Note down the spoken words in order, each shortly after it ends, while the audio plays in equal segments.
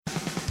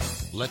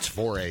Let's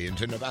foray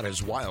into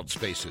Nevada's wild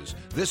spaces.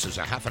 This is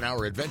a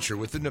half-an-hour adventure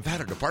with the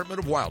Nevada Department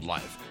of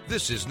Wildlife.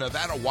 This is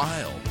Nevada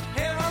Wild.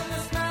 Here on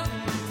this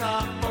mountain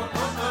top,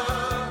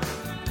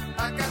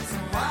 I got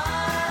some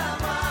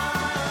wild,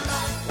 wild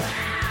life.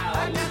 Wow.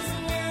 I got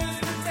some news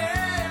to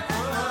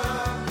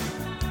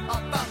tell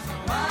about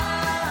some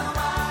wild,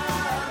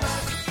 wild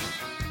life.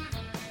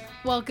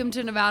 Welcome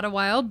to Nevada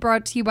Wild,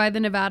 brought to you by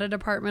the Nevada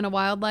Department of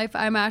Wildlife.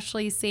 I'm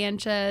Ashley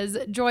Sanchez,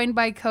 joined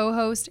by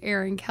co-host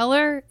Aaron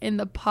Keller in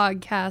the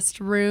podcast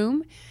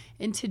room.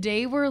 And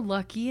today we're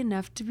lucky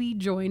enough to be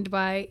joined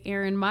by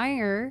Aaron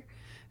Meyer,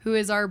 who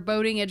is our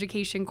boating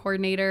education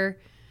coordinator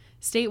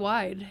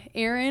statewide.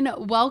 Aaron,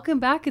 welcome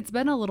back. It's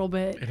been a little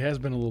bit. It has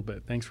been a little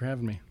bit. Thanks for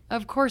having me.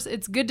 Of course,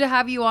 it's good to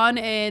have you on,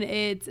 and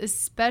it's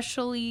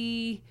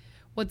especially,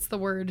 what's the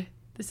word?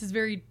 This is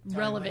very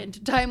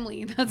relevant.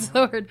 Timely, that's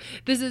the word.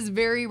 This is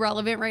very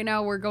relevant right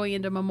now. We're going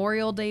into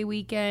Memorial Day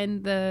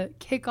weekend, the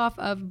kickoff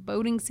of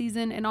boating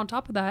season, and on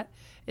top of that,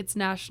 it's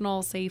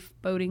National Safe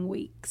Boating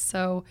Week.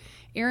 So,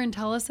 Aaron,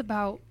 tell us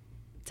about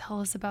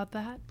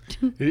that.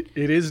 It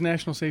is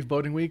National Safe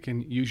Boating Week,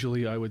 and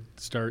usually I would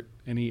start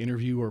any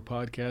interview or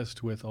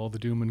podcast with all the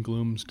doom and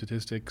gloom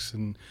statistics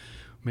and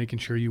making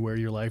sure you wear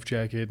your life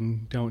jacket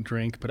and don't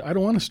drink. But I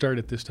don't want to start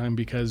it this time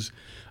because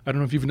I don't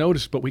know if you've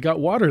noticed, but we got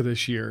water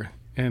this year.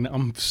 And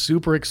I'm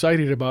super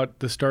excited about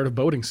the start of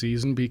boating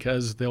season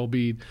because there'll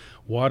be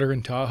water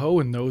in Tahoe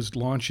and those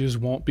launches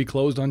won't be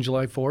closed on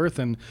July 4th.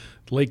 And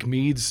Lake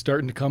Mead's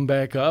starting to come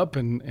back up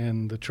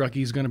and the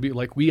Truckie's going to be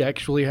like, we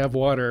actually have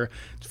water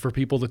for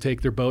people to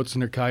take their boats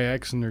and their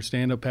kayaks and their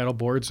stand-up paddle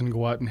boards and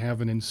go out and have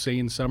an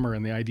insane summer.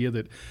 And the idea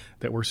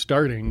that we're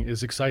starting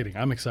is exciting.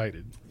 I'm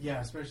excited.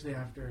 Yeah, especially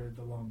after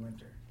the long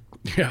winter.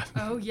 Yeah.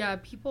 Oh, yeah.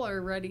 People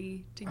are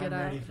ready to get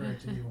out. I'm ready for it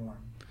to be warm.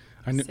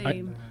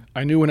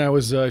 I knew when I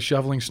was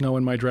shoveling snow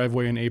in my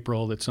driveway in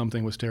April that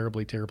something was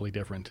terribly, terribly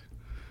different.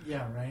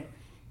 Yeah, right?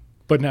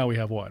 But now we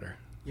have water.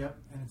 Yep,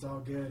 and it's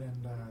all good.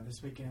 And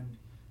this weekend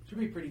should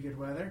be pretty good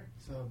weather.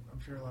 So I'm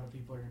sure a lot of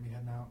people are going to be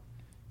heading out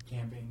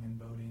camping and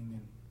boating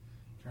and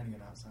trying to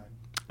get outside.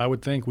 I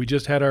would think. We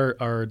just had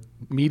our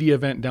media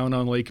event down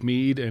on Lake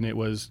Mead, and it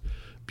was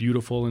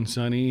beautiful and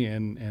sunny.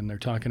 And they're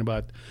talking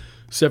about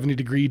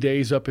 70-degree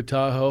days up at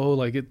Tahoe.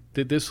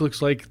 This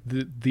looks like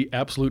the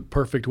absolute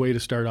perfect way to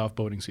start off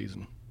boating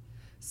season.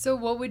 So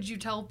what would you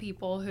tell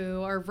people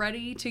who are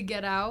ready to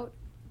get out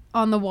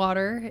on the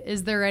water?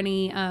 Is there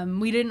any,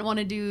 we didn't want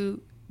to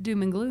do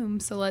doom and gloom,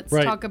 so let's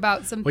talk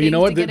about some things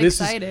to get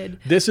excited.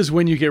 This is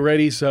when you get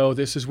ready. So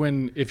this is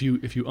when, if you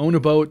own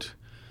a boat,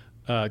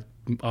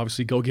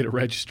 obviously go get it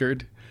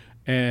registered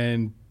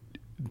and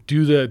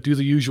do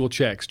the usual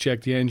checks.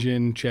 Check the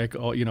engine, check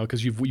all,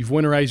 because you've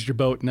winterized your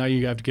boat. Now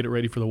you have to get it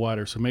ready for the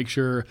water. So make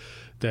sure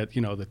that,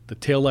 that the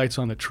tail lights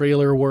on the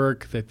trailer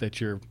work, that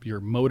your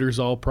motor's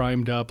all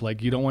primed up.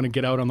 Like, you don't want to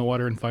get out on the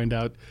water and find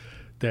out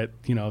that,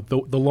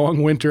 the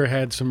long winter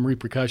had some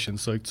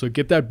repercussions. So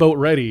get that boat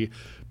ready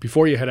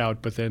before you head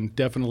out. But then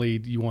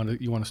definitely you want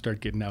to start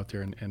getting out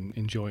there and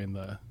enjoying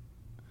the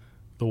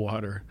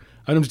water.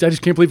 I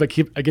just can't believe I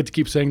get to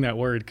keep saying that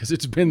word because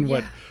it's been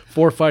 4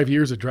 or 5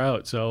 years of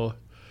drought. So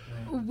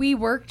we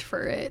worked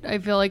for it. I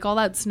feel like all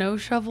that snow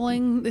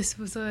shoveling, this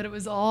was what it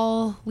was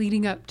all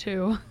leading up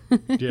to.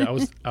 Yeah,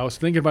 I was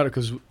thinking about it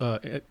because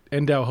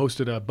NDOW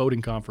hosted a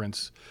boating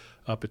conference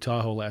up at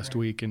Tahoe last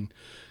week, and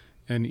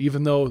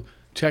even though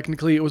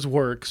technically it was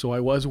work, so I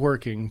was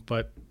working,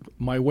 but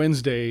my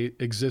Wednesday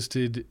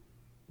existed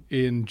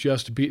in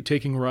just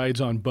taking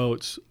rides on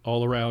boats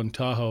all around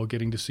Tahoe,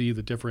 getting to see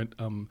the different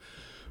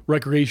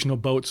recreational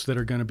boats that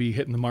are going to be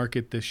hitting the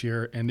market this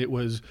year. And it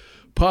was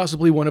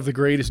possibly one of the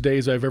greatest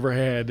days I've ever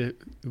had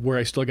where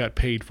I still got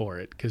paid for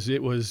it, because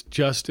it was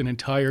just an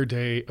entire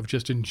day of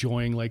just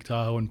enjoying Lake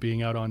Tahoe and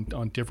being out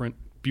on different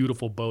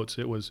beautiful boats.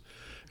 It was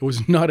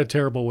not a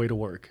terrible way to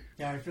work.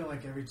 Yeah, I feel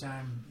like every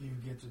time you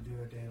get to do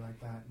a day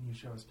like that and you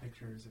show us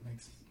pictures, it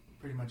makes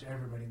pretty much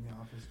everybody in the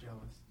office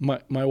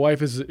jealous. My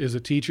wife is a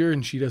teacher,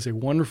 and she does a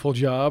wonderful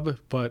job,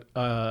 but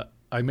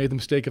I made the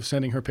mistake of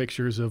sending her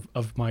pictures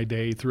of my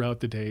day throughout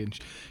the day, and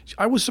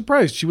I was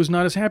surprised. She was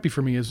not as happy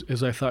for me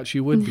as I thought she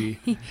would be.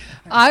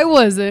 I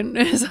wasn't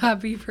as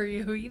happy for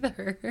you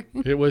either.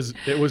 It was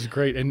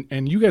great,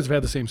 and you guys have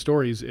had the same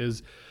stories.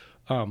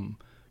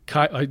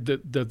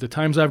 The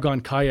times I've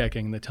gone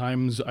kayaking, the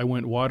times I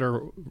went white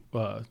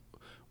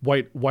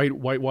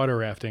water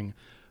rafting.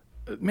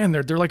 Man,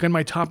 they're like in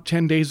my top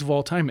 10 days of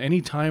all time. Any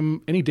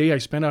day I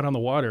spend out on the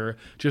water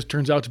just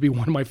turns out to be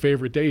one of my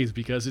favorite days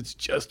because it's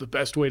just the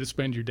best way to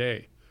spend your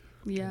day.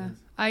 Yeah,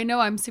 I know.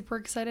 I'm super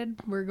excited.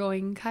 We're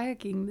going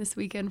kayaking this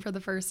weekend for the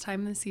first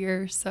time this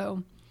year.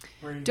 So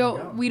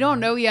we don't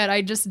know yet.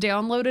 I just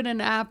downloaded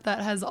an app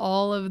that has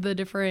all of the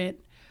different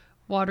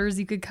waters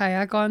you could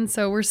kayak on.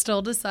 So we're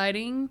still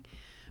deciding,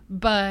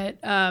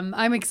 but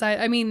I'm excited.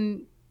 I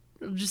mean,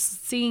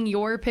 just seeing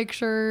your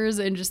pictures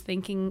and just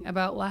thinking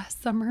about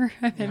last summer,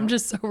 I'm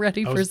just so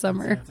ready for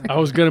summer. I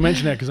was going to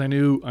mention that because I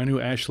knew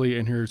Ashley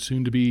and her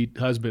soon-to-be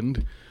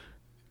husband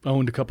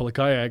owned a couple of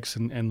kayaks,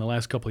 and the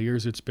last couple of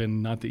years it's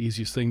been not the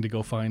easiest thing to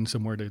go find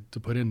somewhere to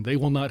put in. They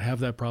will not have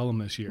that problem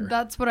this year.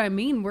 That's what I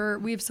mean.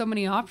 We have so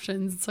many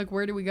options. It's like,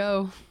 where do we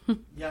go?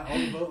 Yeah, all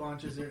the boat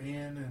launches are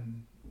in,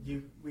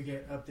 and we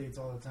get updates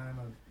all the time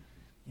of,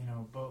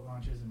 boat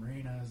launches and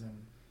marinas and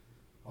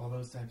all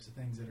those types of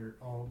things that are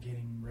all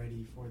getting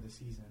ready for the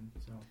season.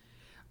 So,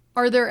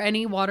 are there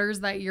any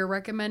waters that you're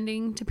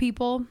recommending to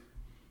people?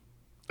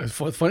 The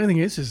funny thing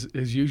is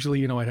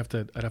usually, I'd have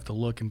to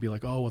look and be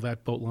like, oh, well,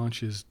 that boat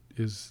launch is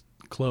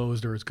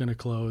closed or it's going to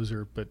close,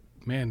 but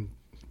man,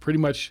 pretty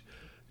much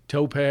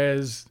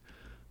Topaz,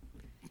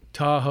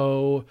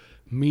 Tahoe,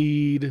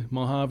 Mead,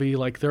 Mojave,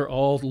 like they're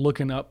all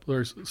looking up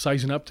or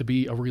sizing up to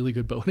be a really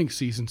good boating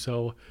season.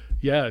 So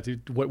yeah,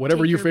 dude,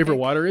 whatever your favorite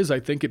water is, I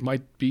think it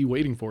might be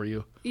waiting for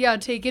you. Yeah,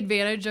 take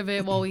advantage of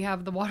it while we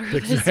have the water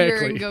this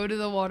year and go to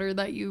the water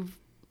that you've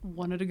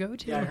wanted to go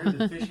to. Yeah, I heard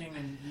the fishing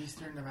in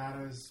eastern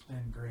Nevada has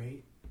been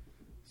great.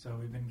 So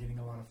we've been getting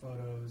a lot of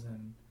photos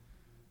and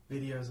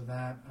videos of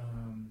that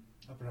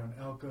up around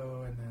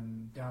Elko, and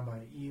then down by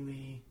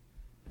Ely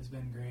has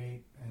been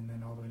great, and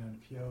then all the way down to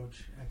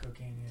Pioche, Echo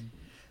Canyon.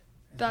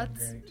 That's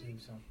been great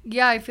too. So.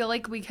 Yeah, I feel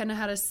like we kind of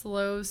had a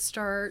slow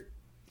start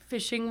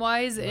fishing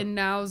wise, and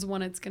now's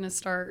when it's going to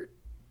start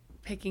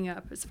picking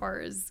up as far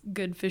as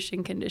good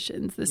fishing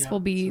conditions. This will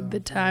be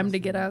the time to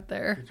get out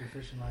there. Get your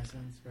fishing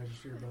license,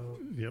 register your boat.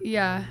 Yep.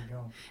 Yeah.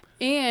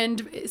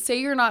 And say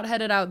you're not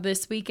headed out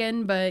this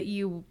weekend, but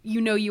you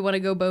want to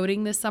go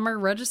boating this summer,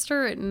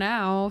 register it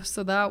now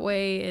so that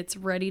way it's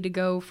ready to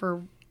go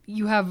for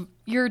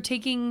you're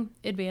taking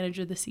advantage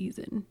of the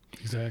season.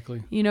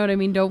 Exactly. You know what I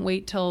mean? Don't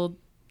wait till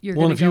you're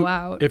going to go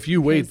out. If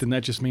you wait, then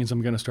that just means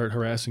I'm going to start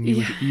harassing you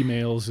with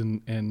emails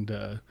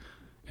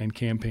and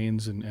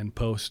campaigns and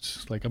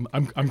posts. Like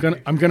I'm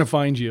gonna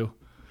find you.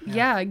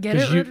 Yeah, get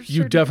it registered.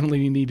 You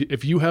definitely need,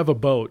 if you have a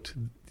boat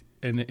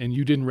and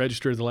you didn't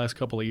register the last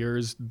couple of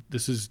years,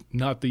 this is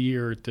not the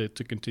year to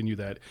continue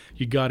that.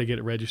 You got to get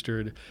it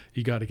registered.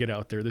 You got to get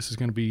out there. This is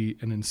going to be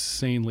an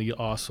insanely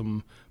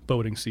awesome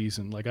boating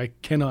season. Like I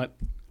cannot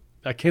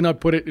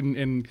put it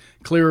in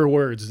clearer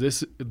words.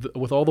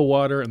 With all the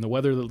water and the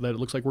weather that it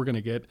looks like we're going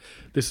to get,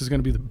 this is going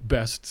to be the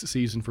best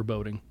season for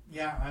boating.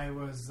 Yeah, I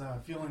was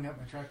fueling up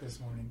my truck this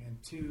morning, and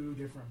 2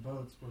 different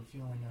boats were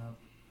fueling up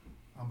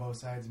on both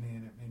sides of me,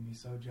 and it made me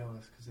so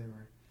jealous because they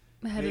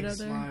were headed big out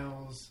there.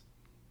 Smiles,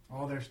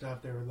 all their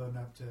stuff they were loading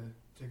up to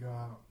go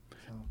out.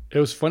 So. It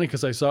was funny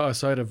because I saw a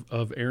side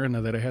of Aaron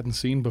that I hadn't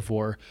seen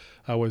before.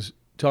 I was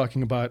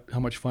talking about how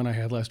much fun I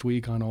had last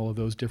week on all of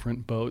those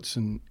different boats,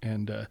 and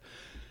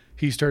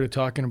he started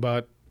talking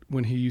about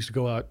when he used to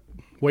go out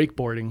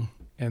wakeboarding,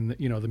 and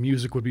the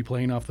music would be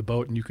playing off the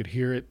boat, and you could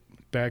hear it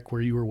back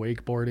where you were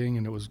wakeboarding,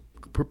 and it was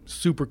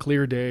super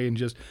clear day,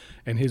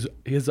 and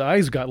his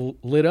eyes got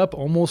lit up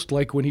almost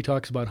like when he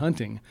talks about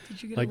hunting.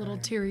 Did you get a little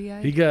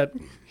teary-eyed?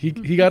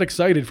 He got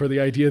excited for the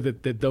idea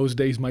that those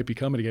days might be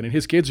coming again, and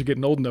his kids are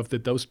getting old enough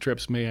that those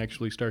trips may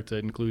actually start to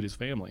include his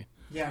family.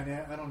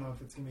 Yeah, I don't know if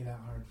it's gonna be that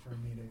hard for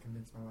me to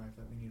convince my wife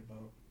that we need a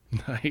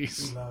boat.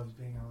 Nice. She loves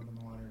being out in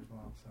the water as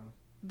well. So.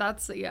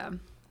 That's,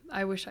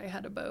 I wish I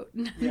had a boat.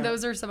 Yeah.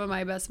 Those are some of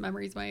my best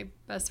memories. My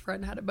best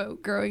friend had a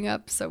boat growing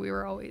up, so we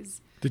were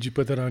always... Did you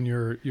put that on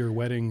your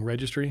wedding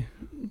registry?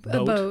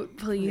 A boat,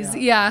 please.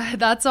 Yeah,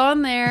 that's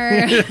on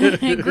there.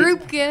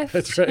 Group gift.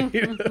 That's right.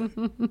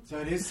 So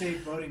it is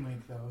Safe Boating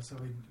Week, though, so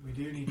we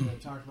do need to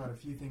talk about a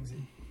few things that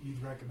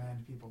you'd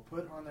recommend people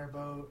put on their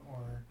boat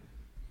or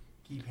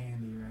keep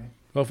handy, right?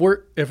 Well,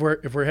 if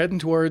we're heading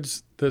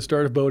towards the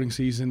start of boating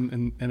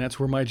season, and that's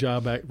where my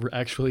job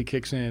actually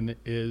kicks in,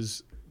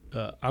 is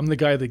I'm the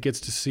guy that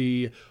gets to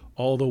see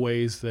all the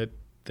ways that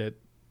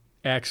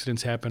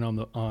accidents happen on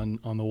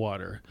the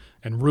water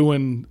and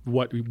ruin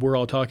what we're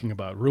all talking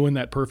about. Ruin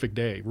that perfect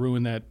day.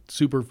 Ruin that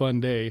super fun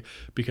day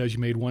because you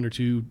made 1 or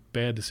 2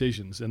 bad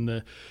decisions. And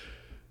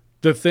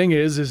the thing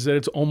is that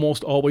it's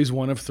almost always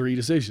one of 3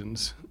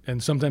 decisions,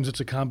 and sometimes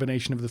it's a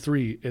combination of the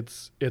 3.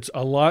 It's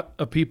a lot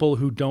of people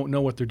who don't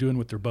know what they're doing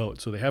with their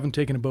boat, so they haven't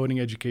taken a boating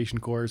education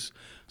course,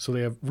 so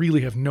they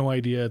really have no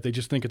idea. They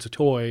just think it's a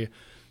toy,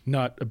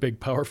 not a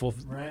big, powerful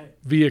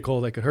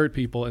vehicle that could hurt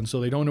people, and so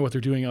they don't know what they're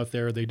doing out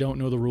there. They don't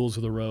know the rules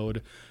of the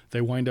road.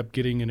 They wind up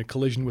getting in a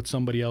collision with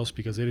somebody else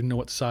because they didn't know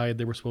what side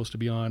they were supposed to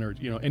be on, or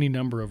any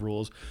number of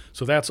rules.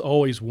 So that's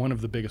always one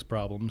of the biggest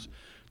problems.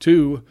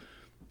 2,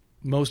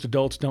 most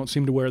adults don't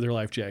seem to wear their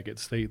life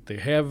jackets. They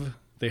have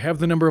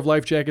the number of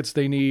life jackets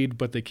they need,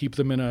 but they keep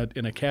them in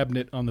a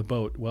cabinet on the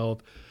boat.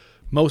 Well,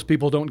 most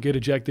people don't get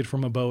ejected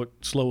from a boat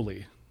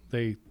slowly.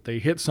 They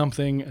hit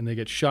something and they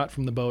get shot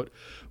from the boat.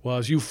 Well,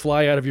 as you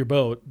fly out of your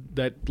boat,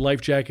 that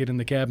life jacket in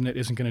the cabinet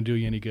isn't going to do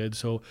you any good.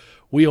 So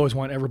we always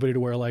want everybody to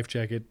wear a life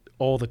jacket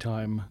all the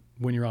time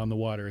when you're on the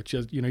water. It's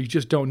just, you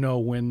just don't know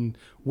when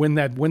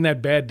that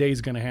bad day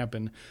is going to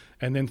happen.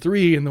 And then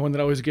 3, and the one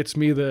that always gets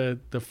me the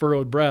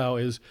furrowed brow,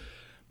 is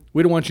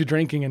we don't want you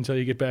drinking until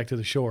you get back to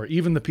the shore.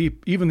 Even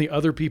the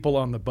other people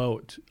on the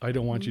boat, I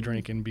don't want you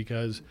drinking,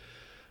 because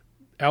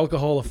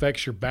alcohol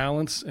affects your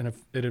balance, and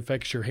it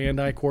affects your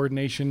hand-eye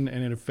coordination,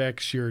 and it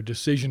affects your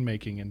decision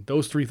making. And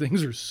those three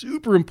things are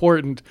super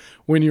important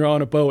when you're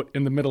on a boat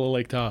in the middle of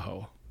Lake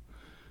Tahoe.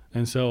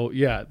 And so,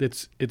 yeah,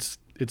 it's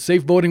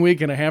Safe Boating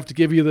Week, and I have to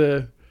give you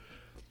the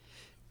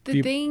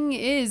thing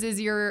is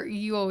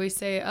you always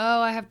say,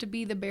 oh, I have to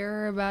be the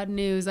bearer of bad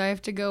news. I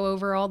have to go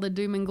over all the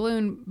doom and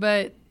gloom,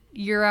 but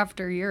year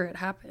after year it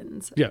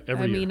happens. Yeah,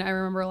 every year. I mean, I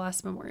remember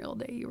last Memorial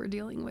Day you were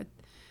dealing with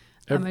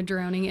a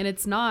drowning, and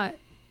it's not.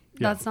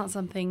 Yeah. That's not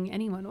something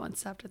anyone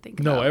wants to have to think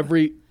about. No,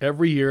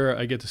 every year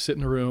I get to sit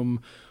in a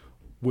room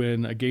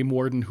when a game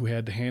warden who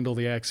had to handle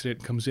the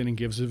accident comes in and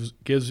gives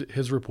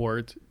his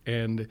report,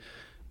 and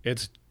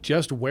it's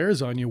just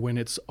wears on you when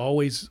it's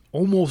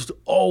almost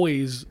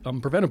always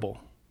preventable.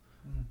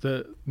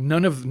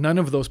 None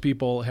of those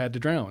people had to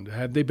drown.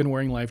 Had they been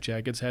wearing life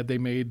jackets, had they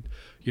made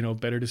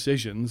better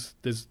decisions,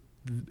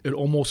 it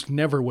almost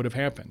never would have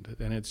happened.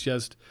 And it's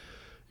just,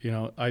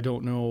 I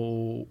don't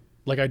know.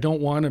 Like, I don't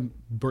want to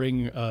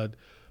bring a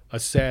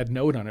sad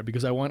note on it,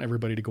 because I want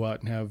everybody to go out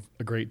and have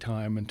a great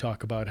time and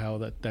talk about how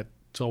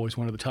that's always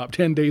one of the top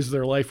 10 days of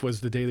their life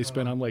was the day they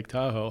spent on Lake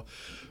Tahoe.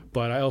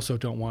 But I also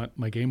don't want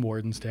my game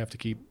wardens to have to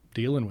keep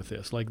dealing with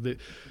this. Like,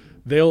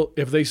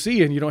 if they see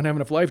you and you don't have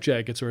enough life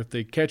jackets, or if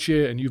they catch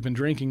you and you've been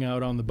drinking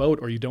out on the boat,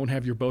 or you don't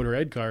have your boat or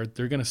ed card,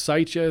 they're going to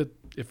cite you.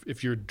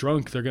 If you're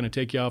drunk, they're going to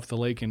take you off the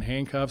lake in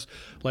handcuffs.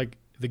 Like,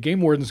 the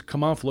game wardens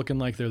come off looking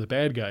like they're the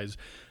bad guys.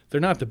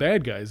 They're not the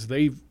bad guys.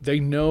 They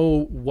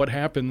know what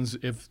happens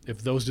if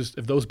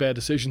those bad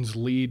decisions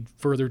lead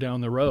further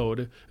down the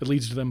road. It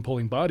leads to them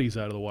pulling bodies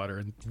out of the water,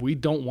 and we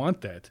don't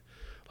want that.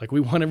 Like, we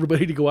want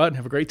everybody to go out and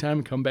have a great time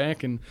and come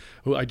back. And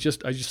I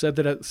just said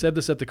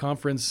this at the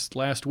conference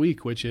last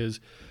week, which is,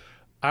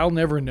 I'll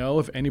never know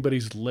if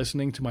anybody's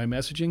listening to my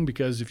messaging,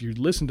 because if you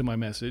listen to my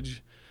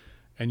message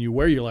and you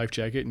wear your life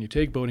jacket and you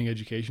take boating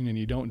education and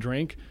you don't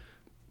drink,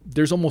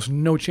 there's almost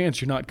no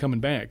chance you're not coming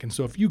back. And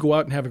so if you go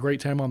out and have a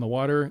great time on the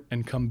water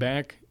and come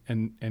back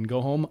and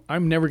go home,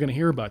 I'm never going to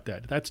hear about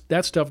that.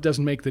 That stuff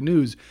doesn't make the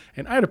news.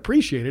 And I'd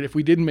appreciate it if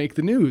we didn't make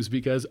the news,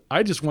 because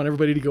I just want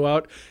everybody to go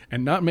out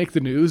and not make the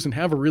news and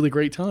have a really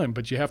great time.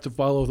 But you have to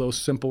follow those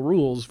simple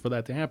rules for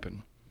that to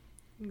happen.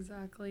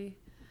 Exactly.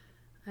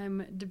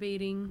 I'm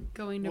debating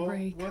going to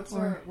break.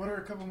 What are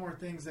a couple more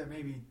things that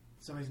maybe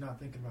somebody's not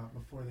thinking about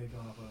before they go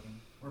out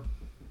boating? Or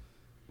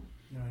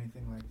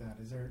anything like that?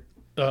 Is there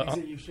things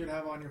that you should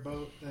have on your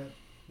boat that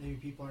maybe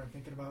people aren't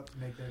thinking about to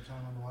make their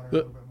time on the water a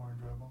little bit more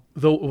enjoyable?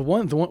 The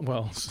one,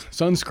 well,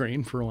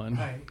 sunscreen for one,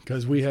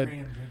 because we had,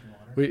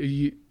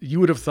 you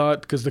would have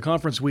thought, because the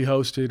conference we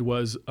hosted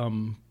was,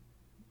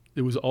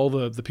 it was all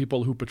the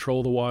people who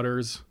patrol the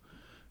waters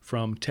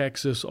from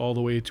Texas all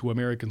the way to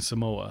American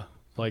Samoa.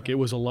 Like, it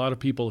was a lot of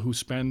people who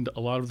spend a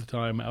lot of the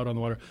time out on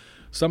the water.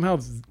 Somehow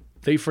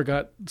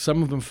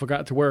some of them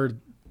forgot to wear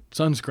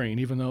sunscreen,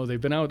 even though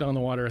they've been out on the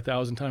water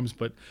 1,000 times,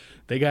 but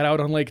they got out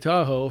on Lake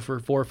Tahoe for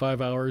 4 or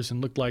 5 hours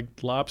and looked like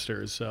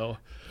lobsters. So,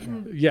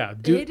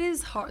 it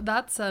is hard.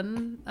 That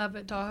sun up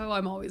at Tahoe,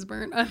 I'm always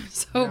burnt. I'm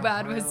so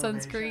bad with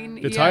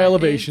sunscreen. It's high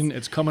elevation.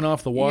 It's coming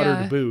off the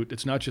water to boot.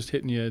 It's not just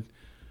hitting you,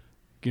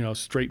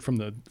 straight from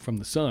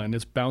the sun.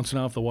 It's bouncing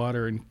off the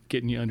water and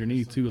getting you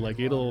underneath too. Like,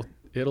 it'll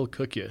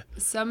cook you.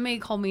 Some may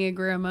call me a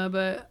grandma,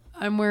 but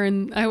I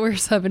wear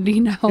 70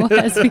 now,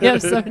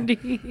 SPF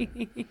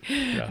 70.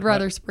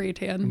 Rather spray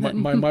tan.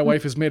 My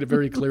wife has made it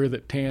very clear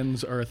that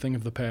tans are a thing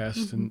of the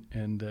past,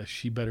 and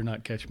she better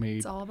not catch me.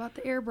 It's all about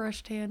the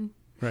airbrush tan.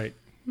 Right.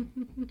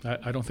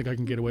 I don't think I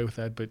can get away with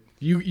that, but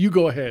you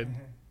go ahead.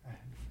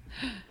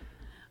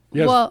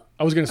 Yes, well,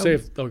 I was going to say,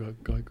 go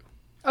ahead.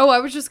 Oh, I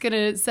was just going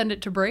to send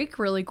it to break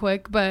really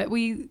quick, but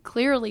we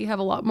clearly have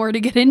a lot more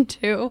to get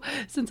into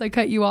since I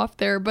cut you off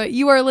there. But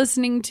you are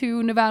listening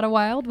to Nevada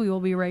Wild. We will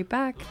be right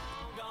back.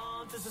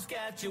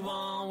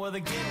 Saskatchewan, where the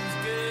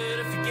getting's good.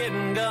 If you're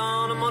getting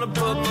gone, I'm gonna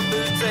put my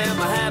boots and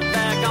my hat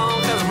back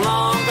on, 'cause I'm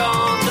long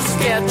gone to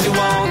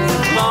Saskatchewan.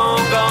 Long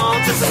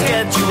gone to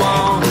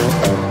Saskatchewan.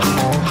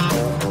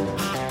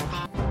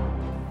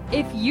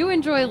 If you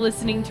enjoy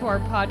listening to our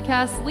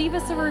podcast, leave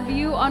us a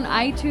review on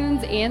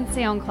iTunes and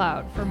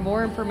SoundCloud. For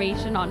more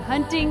information on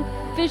hunting,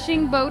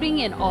 fishing,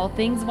 boating, and all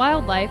things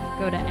wildlife,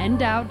 go to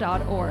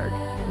ndow.org.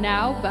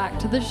 Now, back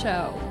to the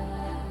show.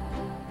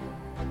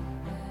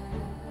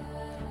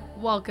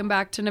 Welcome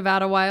back to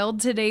Nevada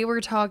Wild. Today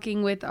we're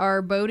talking with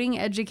our boating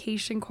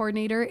education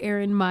coordinator,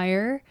 Erin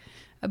Meyer,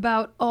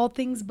 about all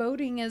things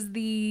boating as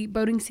the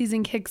boating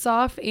season kicks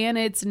off, and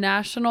it's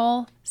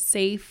National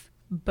Safe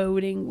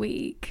Boating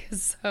Week.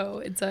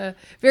 So it's a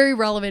very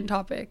relevant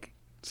topic.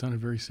 It sounded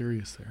very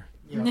serious there.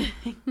 Yeah,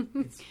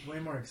 it's way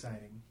more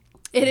exciting.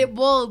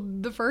 Well,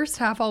 the first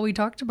half, all we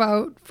talked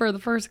about for the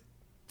first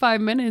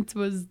 5 minutes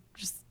was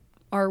just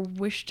our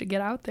wish to get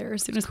out there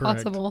as soon as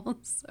possible.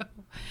 So...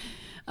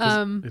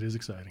 it is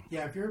exciting.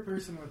 Yeah, if you're a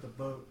person with a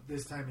boat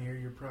this time of year,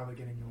 you're probably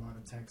getting a lot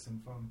of texts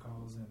and phone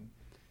calls and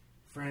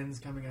friends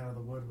coming out of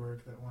the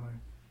woodwork that want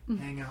to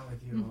hang out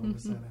with you all of a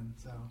sudden.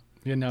 So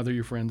yeah, now they're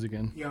your friends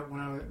again. Yeah,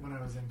 when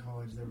I was in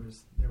college, there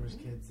was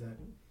kids that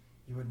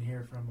you wouldn't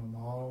hear from them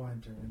all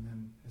winter. And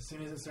then as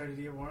soon as it started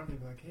to get warm, they'd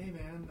be like, "Hey,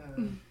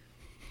 man,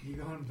 you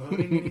going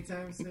boating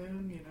anytime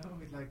soon? You know,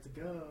 we'd like to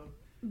go."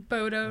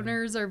 Boat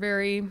owners are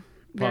very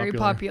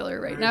popular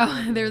right now.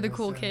 Popular They're the this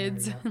cool time of year,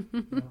 kids.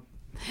 yeah.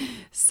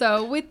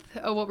 So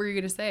what were you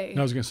gonna say?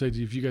 I was going to say,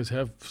 if you guys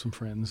have some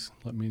friends,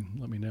 let me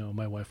know.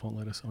 My wife won't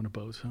let us own a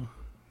boat, so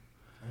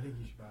I think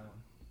you should buy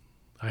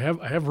one.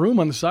 I have room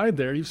on the side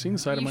there. You've seen the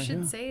side of You my should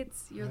house. say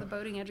you're the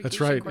boating education That's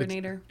right.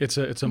 coordinator. It's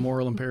a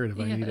moral imperative.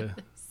 I need a.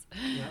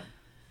 Yeah,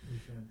 you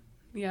should.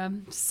 Yeah.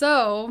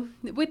 So,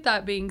 with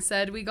that being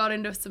said, we got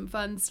into some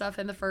fun stuff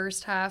in the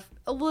first half,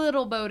 a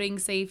little boating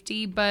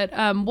safety, but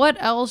what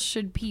else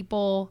should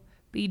people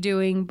be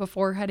doing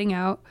before heading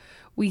out?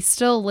 We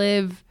still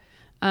live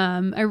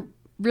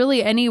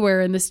really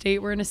anywhere in the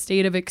state. We're in a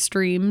state of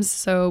extremes,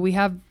 so we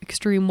have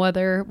extreme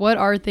weather. What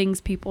are things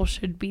people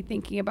should be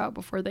thinking about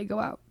before they go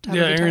out? to have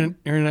a Yeah, good time?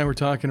 Aaron and I were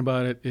talking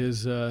about it.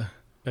 Is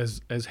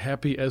as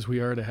happy as we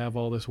are to have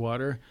all this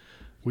water,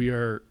 we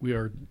are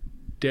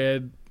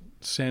dead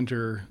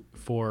center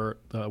for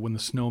when the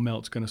snow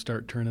melt's going to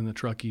start turning the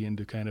Truckee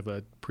into kind of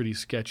a pretty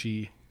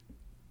sketchy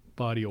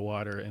body of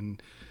water.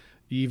 And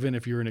even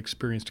if you're an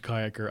experienced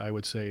kayaker, I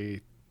would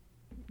say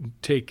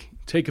take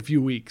a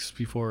few weeks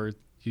before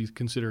you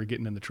consider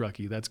getting in the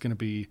Truckee. That's going to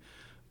be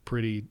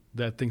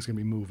that thing's going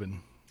to be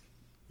moving.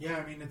 Yeah,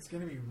 I mean, it's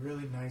going to be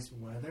really nice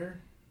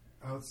weather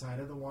outside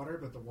of the water,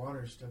 but the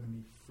water is still going to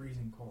be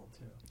freezing cold,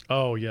 too.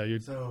 Oh, yeah.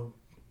 So,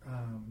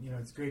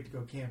 it's great to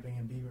go camping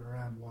and be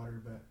around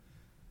water, but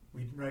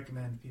we'd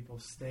recommend people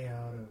stay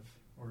out of,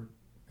 or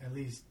at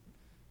least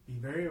be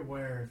very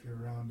aware if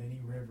you're around any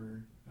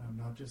river,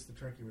 not just the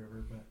Truckee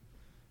River, but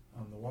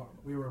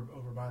we were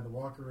over by the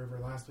Walker River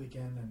last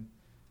weekend, and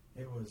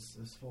it was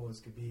as full as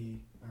could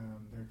be.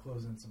 They're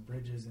closing some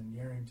bridges in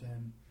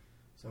Yerington.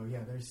 So, yeah,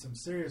 there's some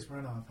serious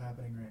runoff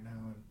happening right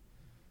now. And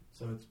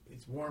so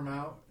it's warm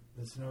out.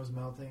 The snow's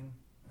melting.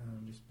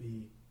 Just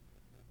be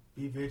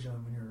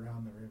vigilant when you're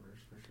around the rivers,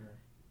 for sure.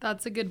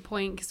 That's a good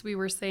point, because we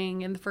were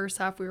saying in the first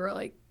half, we were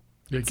like,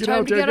 Yeah, it's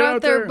time to get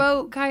out there,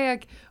 boat,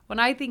 kayak. When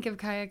I think of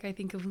kayak, I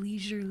think of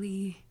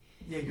leisurely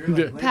Yeah, you're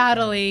like lake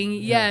paddling.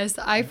 kayaking. Yes,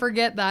 I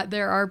forget that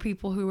there are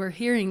people who are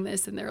hearing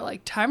this and they're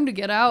like, time to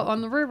get out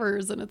on the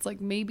rivers. And it's like,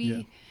 maybe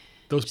Yeah.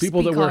 Those just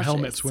people be that wear cautious.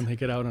 helmets when they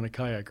get out on a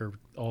kayak are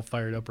all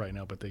fired up right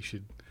now, but they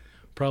should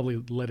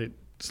probably let it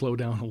slow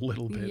down a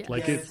little bit. Yeah.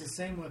 Like yeah, it, it's the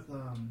same with,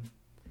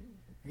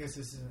 I guess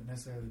this isn't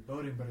necessarily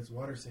boating, but it's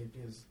water safety,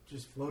 is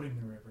just floating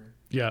the river.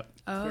 yeah.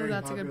 It's Oh, very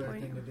that's a good popular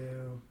point. thing to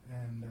do,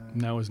 and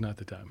Now is not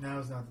the time. now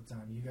is not the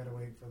time. You got to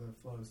wait for the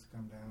flows to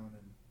come down.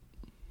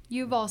 And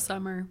You've all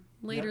summer,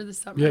 later Yep. this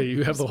summer. Yeah, you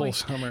have the Just whole wait.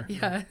 summer.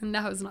 Yeah,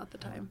 now is not the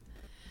time.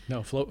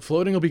 No,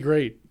 floating will be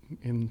great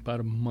in about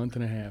a month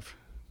and a half,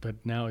 but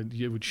now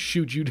it would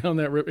shoot you down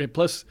that river. And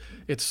plus,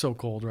 it's so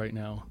cold right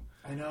now.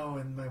 I know,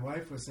 and my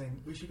wife was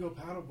saying we should go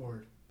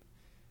paddleboard,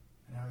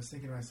 and I was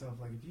thinking to myself,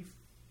 like, if you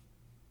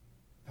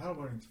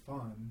paddleboarding's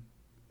fun,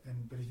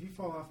 but if you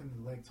fall off into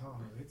Lake Tahoe,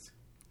 it's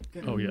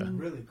gonna Oh, be yeah.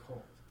 really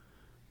cold.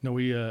 No,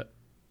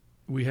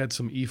 we had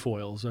some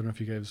e-foils. I don't know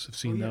if you guys have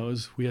seen Oh, yeah.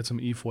 those. We had some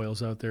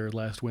e-foils out there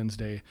last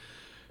Wednesday,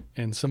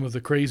 and some of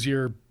the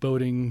crazier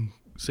boating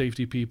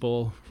safety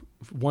people,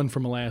 one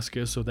from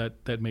Alaska, so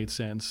that made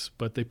sense,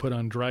 but they put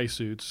on dry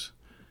suits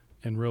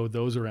and rode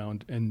those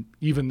around. And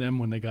even them,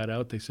 when they got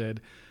out, they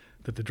said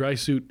that the dry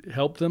suit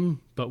helped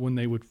them, but when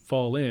they would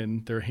fall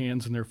in, their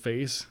hands and their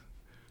face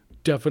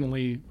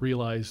definitely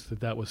realized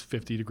that was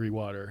 50-degree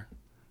water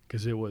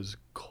because it was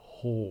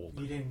cold.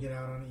 You didn't get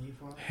out on an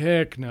e-foil?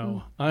 Heck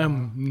no.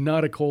 I'm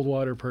not a cold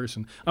water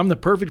person. I'm the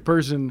perfect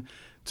person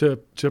to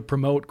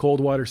promote cold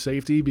water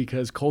safety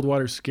because cold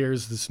water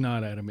scares the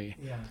snot out of me.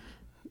 Yeah.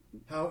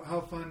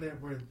 How fun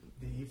were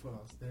the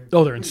e-foils? They're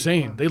pretty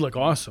insane. fun. They look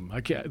awesome.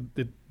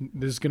 This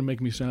is going to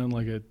make me sound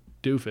like a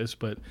doofus,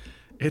 but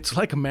it's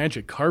like a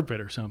magic carpet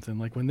or something.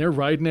 Like when they're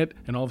riding it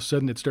and all of a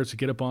sudden it starts to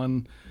get up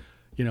on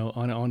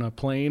a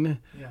plane,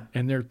 Yeah.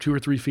 and they're 2 or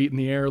 3 feet in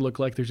the air, look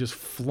like they're just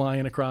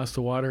flying across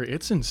the water.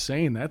 It's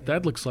insane.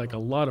 That looks like a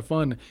lot of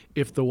fun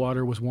if the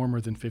water was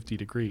warmer than 50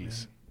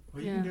 degrees.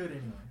 Well, you Yeah. can do it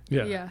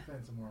anyway. Yeah.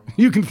 Find some more.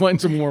 You can find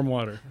some warm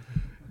water.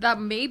 That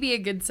may be a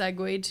good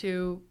segue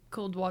to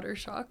cold water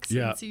shocks.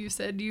 Yeah. Since you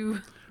said you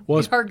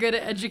Well, are good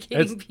at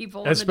educating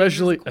people. on the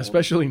especially dangers of cold.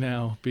 especially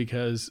now,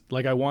 because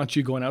like I want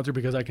you going out there,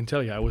 because I can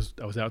tell you I was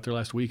out there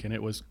last week and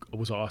it was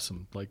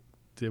awesome. Like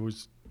it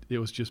was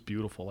just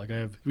beautiful. Like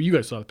you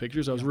guys saw the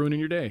pictures. I was ruining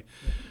your day.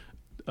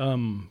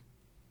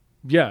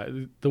 Yeah,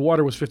 the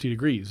water was 50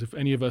 degrees. If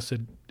any of us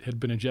had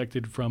been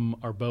ejected from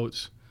our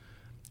boats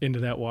into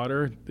that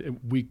water,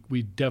 we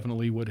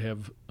definitely would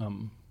have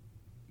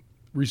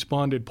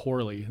responded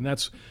poorly. And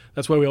that's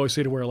why we always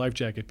say to wear a life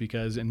jacket,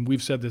 because, and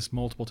we've said this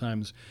multiple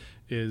times,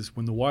 is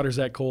when the water's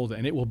that cold,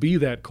 and it will be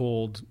that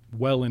cold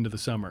well into the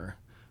summer.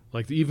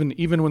 Like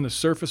even when the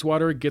surface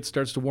water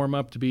starts to warm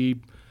up to be,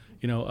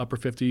 upper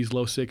 50s,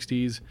 low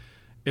 60s,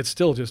 it's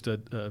still just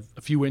a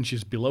few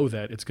inches below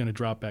that. It's going to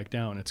drop back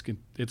down.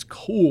 It's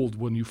cold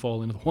when you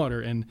fall into the water,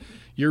 and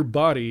your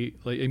body,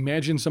 like,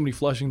 imagine somebody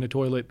flushing the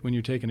toilet when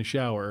you're taking a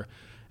shower,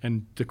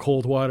 and the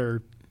cold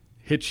water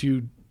hits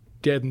you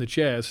dead in the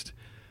chest.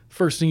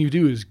 First thing you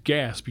do is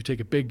gasp. You take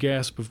a big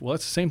gasp. Well,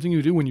 that's the same thing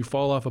you do when you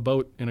fall off a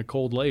boat in a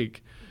cold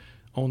lake,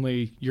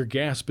 only your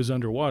gasp is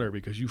underwater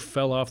because you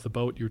fell off the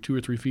boat, you're 2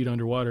 or 3 feet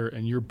underwater,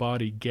 and your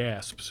body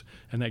gasps.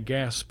 And that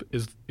gasp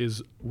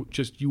is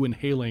just you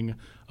inhaling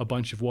a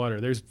bunch of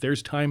water.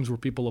 There's times where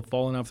people have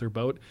fallen off their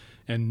boat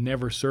and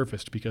never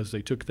surfaced because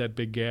they took that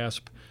big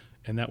gasp,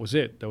 and that was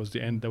it. That was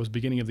the end. That was the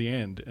beginning of the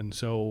end. And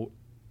so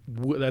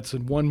that's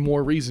one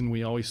more reason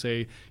we always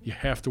say you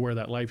have to wear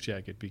that life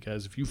jacket,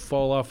 because if you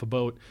fall off a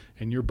boat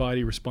and your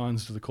body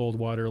responds to the cold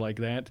water like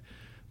that,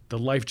 the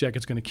life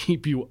jacket's going to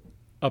keep you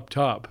up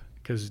top.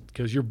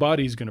 Because your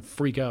body's going to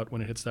freak out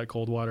when it hits that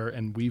cold water,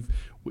 and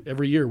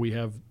every year we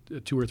have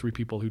 2 or 3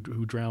 people who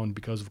drown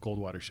because of cold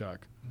water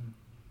shock.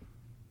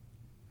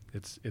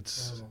 It's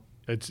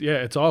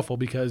awful,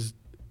 because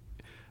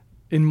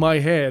in my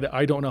head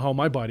I don't know how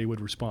my body would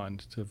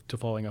respond to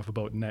falling off a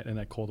boat in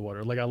that cold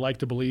water. Like, I like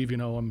to believe,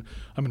 I'm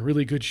in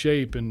really good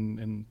shape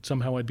and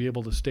somehow I'd be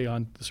able to stay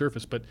on the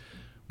surface, but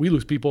we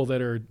lose people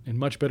that are in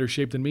much better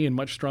shape than me and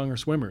much stronger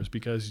swimmers,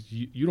 because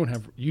you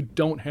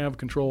don't have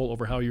control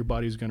over how your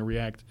body is going to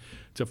react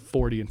to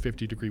 40 and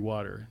 50 degree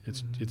water.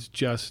 It's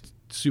just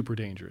super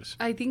dangerous.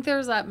 I think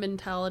there's that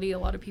mentality a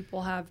lot of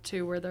people have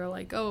too, where they're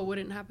like, oh, it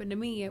wouldn't happen to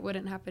me. It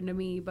wouldn't happen to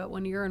me. But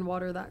when you're in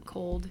water that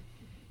cold,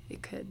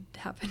 it could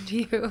happen to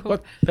you.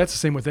 But that's the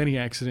same with any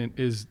accident,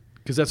 is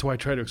because that's why I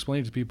try to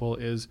explain to people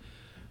is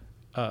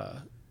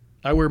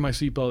I wear my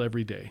seatbelt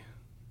every day.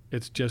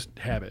 It's just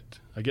habit.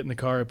 I get in the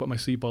car, I put my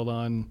seatbelt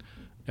on,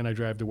 and I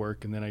drive to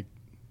work, and then I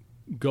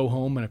go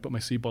home and I put my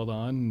seatbelt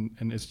on,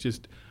 and it's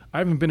just, I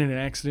haven't been in an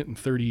accident in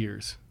 30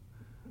 years.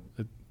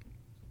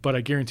 But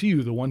I guarantee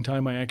you, the one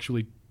time I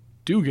actually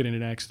do get in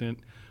an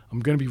accident,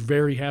 I'm going to be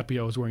very happy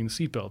I was wearing the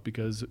seatbelt,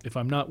 because if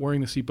I'm not wearing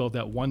the seatbelt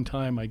that one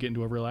time I get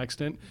into a real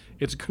accident,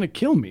 it's going to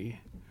kill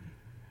me.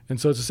 And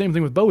so it's the same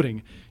thing with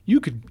boating. You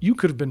could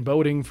have been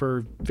boating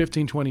for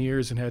 15, 20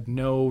 years and had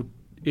no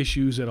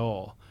issues at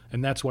all.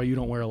 And that's why you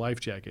don't wear a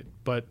life jacket.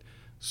 But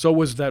so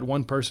was that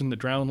one person that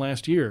drowned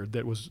last year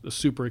that was a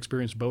super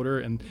experienced boater,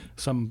 and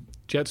some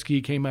jet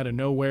ski came out of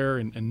nowhere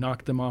and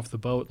knocked them off the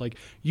boat. Like,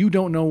 you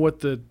don't know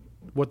what the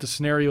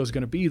scenario is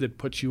going to be that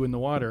puts you in the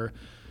water.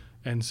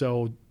 And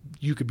so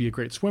you could be a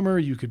great swimmer,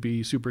 you could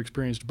be a super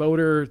experienced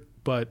boater,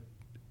 but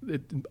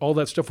all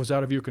that stuff was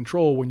out of your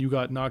control when you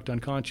got knocked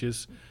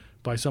unconscious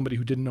by somebody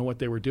who didn't know what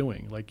they were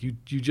doing. Like, you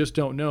just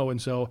don't know.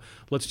 And so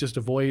let's just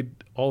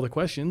avoid all the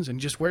questions and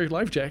just wear your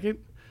life jacket.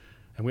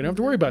 And we don't have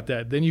to worry about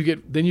that. Then you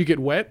get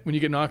wet when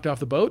you get knocked off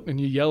the boat, and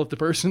you yell at the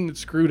person that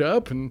screwed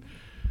up, and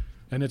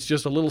it's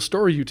just a little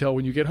story you tell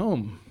when you get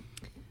home.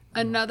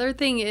 Another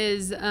thing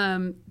is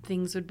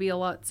things would be a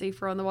lot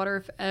safer on the water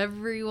if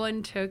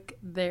everyone took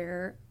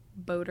their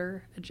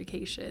boater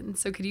education.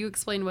 So could you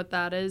explain what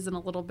that is and a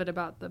little bit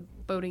about the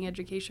boating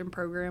education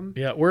program?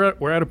 Yeah, we're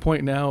at a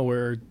point now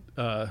where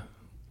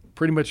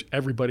pretty much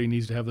everybody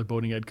needs to have their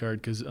boating ed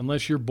card, because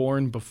unless you're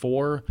born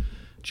before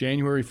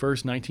January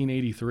 1st,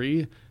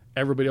 1983,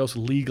 everybody else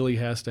legally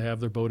has to have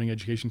their boating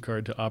education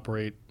card to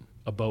operate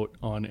a boat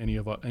on any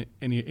of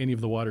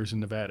the waters in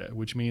Nevada,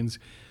 which means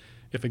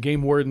if a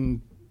game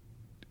warden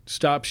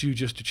stops you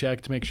just to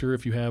check to make sure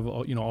if you have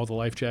all the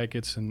life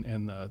jackets and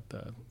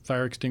the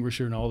fire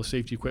extinguisher and all the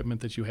safety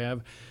equipment that you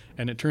have,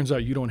 and it turns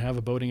out you don't have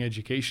a boating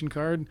education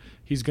card,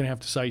 he's going to have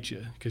to cite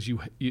you, because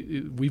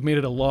we've made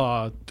it a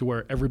law to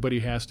where everybody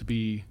has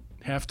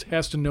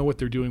to know what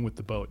they're doing with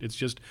the boat. It's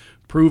just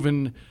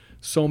proven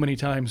so many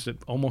times that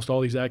almost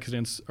all these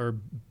accidents are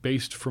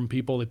based from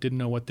people that didn't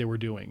know what they were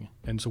doing.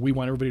 And so we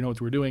want everybody to know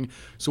what we're doing.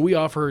 So we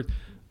offer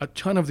a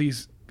ton of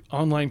these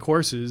online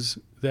courses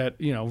that,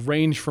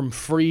 range from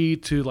free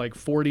to like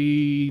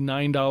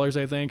 $49,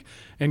 I think.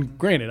 And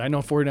granted, I know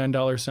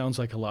 $49 sounds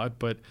like a lot,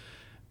 but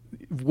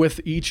with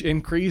each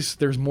increase,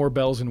 there's more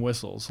bells and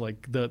whistles.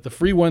 Like the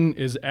free one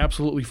is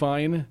absolutely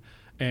fine.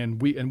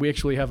 And we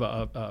actually have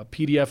a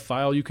PDF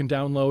file you can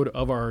download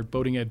of our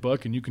boating ed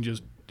book, and you can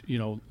just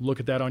look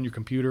at that on your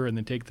computer and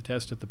then take the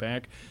test at the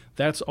back.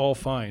 That's all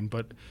fine,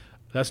 but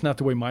that's not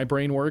the way my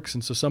brain works.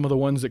 And so some of the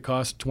ones that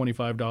cost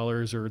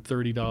 $25 or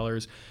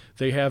 $30,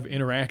 they have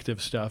interactive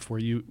stuff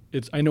where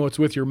I know it's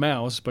with your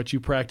mouse, but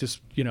you practice,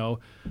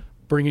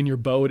 bringing your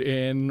boat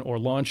in or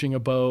launching a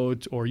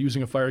boat or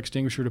using a fire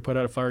extinguisher to put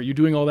out a fire. You're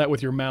doing all that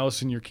with your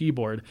mouse and your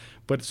keyboard,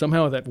 but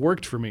somehow that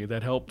worked for me.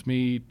 That helped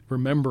me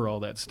remember all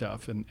that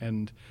stuff.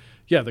 And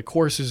yeah, the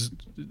course is,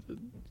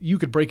 you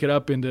could break it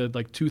up into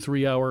like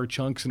 2-3 hour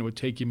chunks, and it would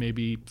take you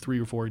maybe 3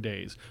 or 4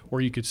 days,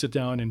 or you could sit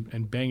down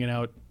and bang it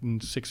out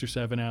in 6 or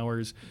 7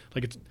 hours.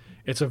 Like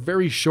it's a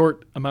very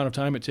short amount of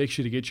time it takes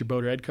you to get your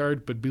boater ed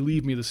card, but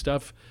believe me, the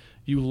stuff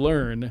you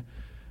learn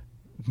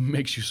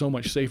makes you so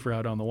much safer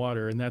out on the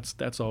water, and that's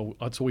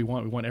what we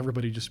want. We want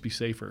everybody to just be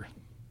safer.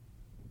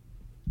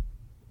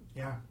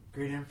 Yeah,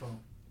 great info.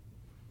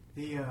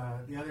 The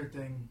other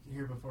thing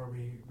here before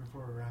we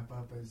wrap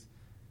up is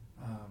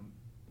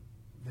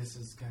this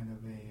is kind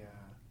of a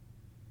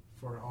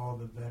for all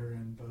the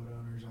veteran boat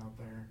owners out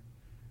there,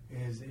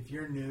 is if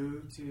you're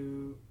new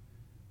to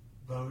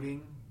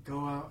boating, go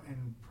out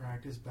and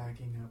practice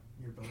backing up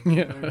your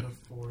boat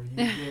before you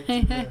get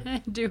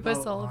to the Do boat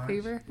us all launch. a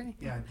favor.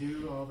 Yeah,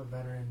 do all the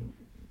veteran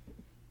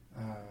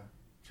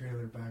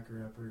trailer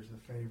backer uppers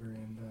a favor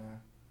and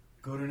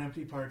go to an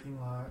empty parking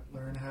lot,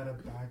 learn how to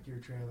back your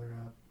trailer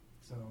up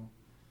so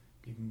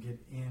you can get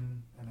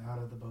in and out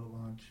of the boat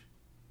launch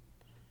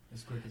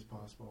as quick as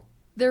possible.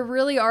 There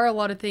really are a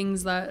lot of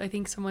things that I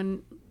think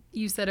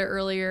you said it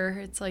earlier,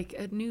 it's like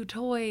a new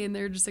toy and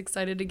they're just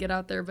excited to get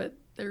out there, but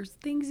there's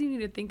things you need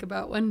to think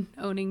about when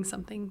owning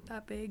something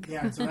that big.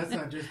 Yeah, so that's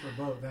not just for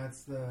boat,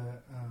 that's the,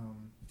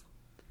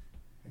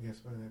 I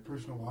guess, what are they,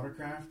 personal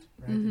watercraft,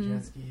 right? The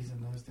jet skis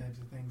and those types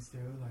of things too.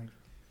 Like,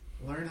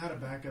 learn how to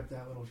back up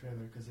that little trailer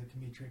because it can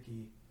be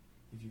tricky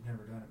if you've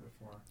never done it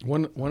before.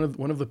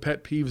 One of the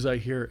pet peeves I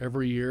hear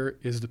every year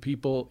is the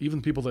people, even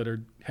the people that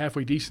are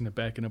halfway decent at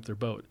backing up their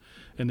boat,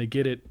 and they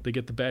get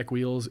the back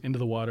wheels into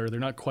the water.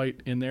 They're not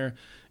quite in there,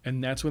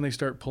 and that's when they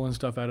start pulling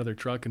stuff out of their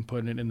truck and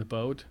putting it in the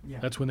boat. Yeah.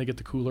 That's when they get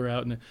the cooler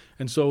out,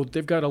 and so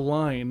they've got a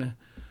line,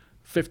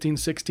 15,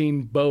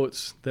 16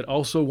 boats that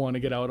also want to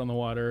get out on the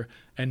water,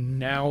 and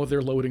now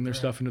they're loading their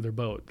stuff into their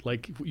boat.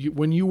 Like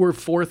when you were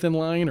fourth in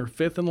line or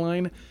fifth in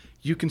line,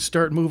 you can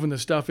start moving the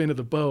stuff into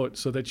the boat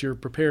so that you're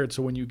prepared.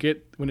 So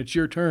when it's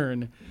your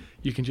turn,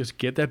 you can just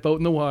get that boat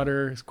in the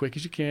water as quick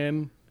as you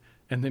can,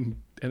 and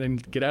then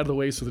get out of the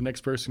way so the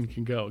next person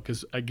can go.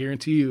 Because I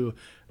guarantee you,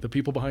 the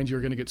people behind you are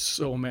going to get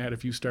so mad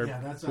if you start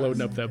that's what I was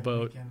loading up that thinking.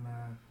 boat.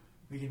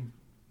 We can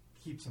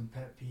keep some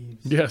pet peeves.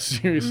 Yeah,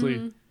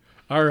 seriously.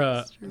 Our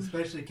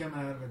Especially coming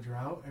out of a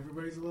drought,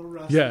 everybody's a little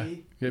rusty. yeah,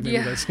 maybe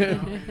Yeah. that's You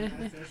know,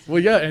 that's well,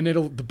 yeah, and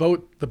the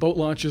boat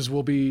launches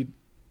will be,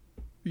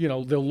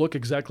 they'll look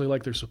exactly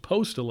like they're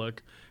supposed to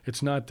look.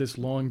 It's not this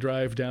long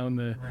drive down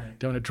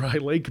a dry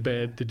lake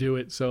bed to do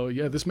it. So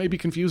yeah, this may be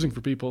confusing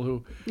for people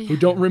who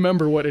don't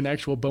remember what an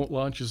actual boat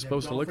launch is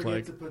supposed to look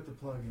like. Don't forget to put the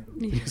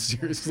plug in.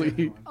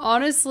 Seriously.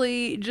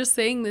 Honestly, just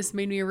saying this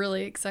made me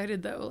really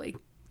excited though. Like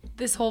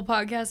this whole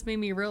podcast made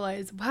me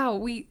realize, wow,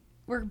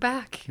 we're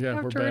back Yeah,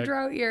 we're after back. a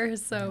drought year.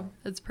 So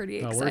that's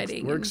pretty No,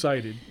 exciting. we're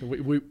excited.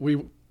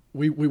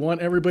 We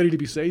want everybody to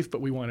be safe, but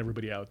we want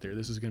everybody out there.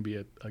 This is going to be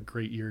a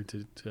great year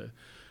to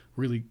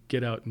really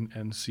get out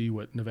and see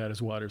what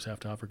Nevada's waters have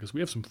to offer, because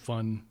we have some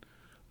fun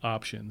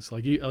options.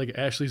 Like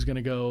Ashley's going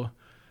to go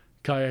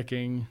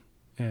kayaking,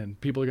 and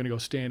people are going to go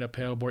stand up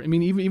paddleboard. I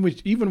mean,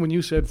 even when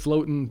you said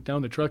floating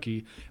down the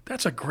Truckee,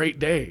 that's a great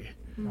day.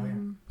 Oh, yeah.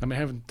 I mean, I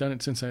haven't done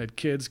it since I had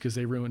kids because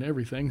they ruin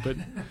everything, but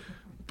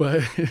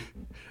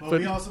Well,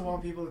 we also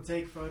want people to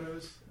take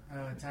photos,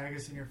 tag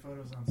us in your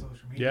photos on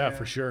social media. yeah,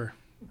 for sure.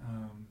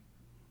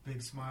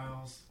 Big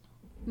smiles.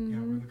 Yeah,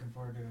 we're looking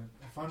forward to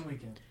a fun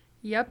weekend.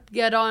 Yep.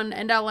 Get on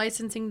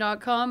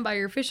endoutlicensing.com, buy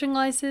your fishing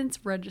license,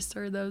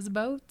 register those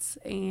boats.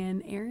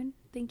 And Aaron,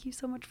 thank you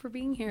so much for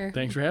being here.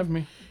 Thanks for having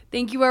me.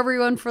 Thank you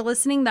everyone for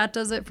listening. That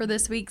does it for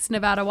this week's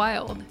Nevada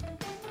Wild.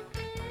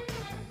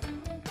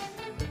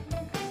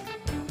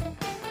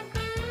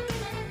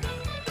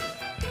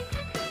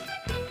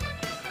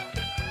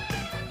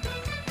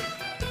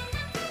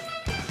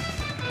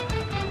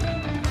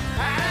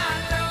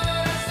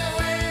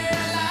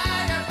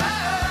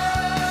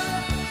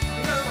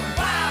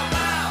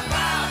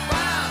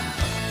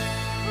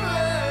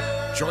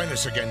 Join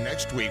us again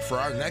next week for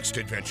our next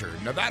adventure,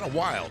 Nevada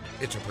Wild.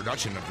 It's a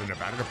production of the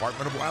Nevada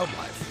Department of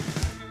Wildlife.